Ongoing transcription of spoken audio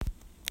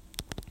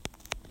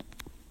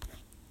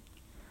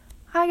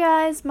Hi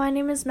guys, my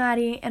name is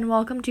Maddie and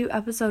welcome to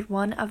episode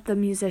 1 of the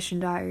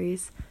Musician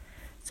Diaries.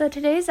 So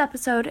today's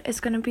episode is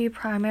going to be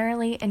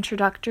primarily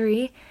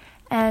introductory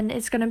and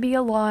it's going to be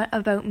a lot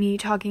about me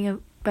talking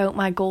about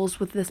my goals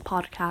with this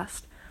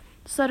podcast.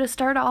 So to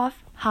start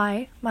off,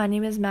 hi, my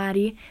name is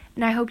Maddie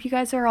and I hope you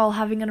guys are all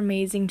having an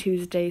amazing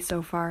Tuesday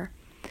so far.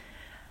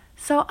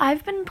 So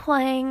I've been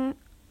playing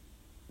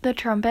the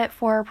trumpet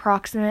for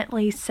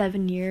approximately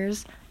 7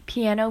 years,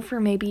 piano for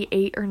maybe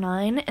 8 or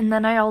 9, and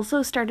then I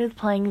also started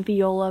playing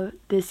viola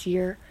this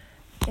year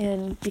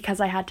because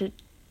I had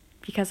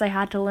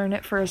to learn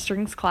it for a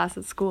strings class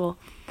at school.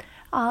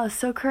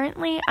 So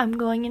currently I'm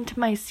going into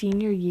my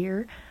senior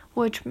year,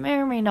 which may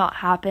or may not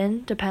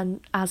happen,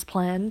 as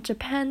planned,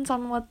 depends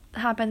on what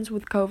happens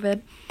with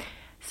COVID.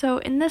 So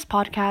in this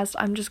podcast,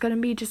 I'm just going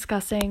to be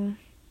discussing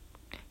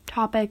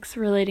topics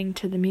relating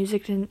to the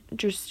music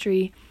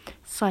industry,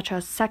 such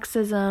as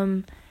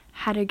sexism,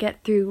 how to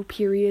get through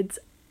periods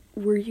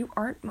where you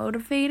aren't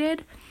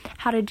motivated,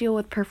 how to deal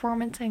with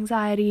performance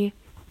anxiety,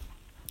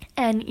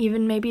 and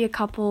even maybe a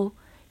couple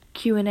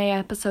Q&A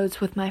episodes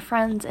with my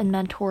friends and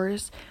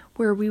mentors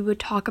where we would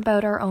talk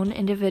about our own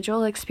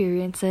individual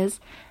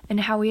experiences and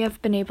how we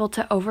have been able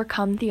to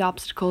overcome the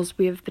obstacles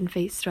we have been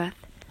faced with.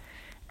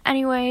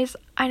 Anyways,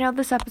 I know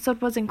this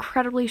episode was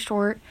incredibly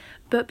short,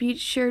 but be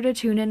sure to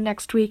tune in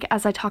next week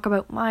as I talk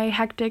about my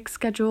hectic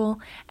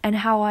schedule and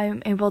how I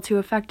am able to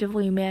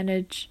effectively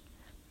manage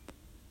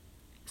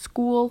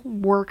school,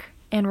 work,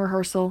 and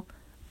rehearsal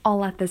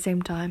all at the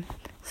same time.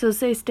 So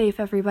stay safe,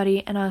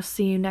 everybody, and I'll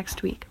see you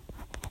next week.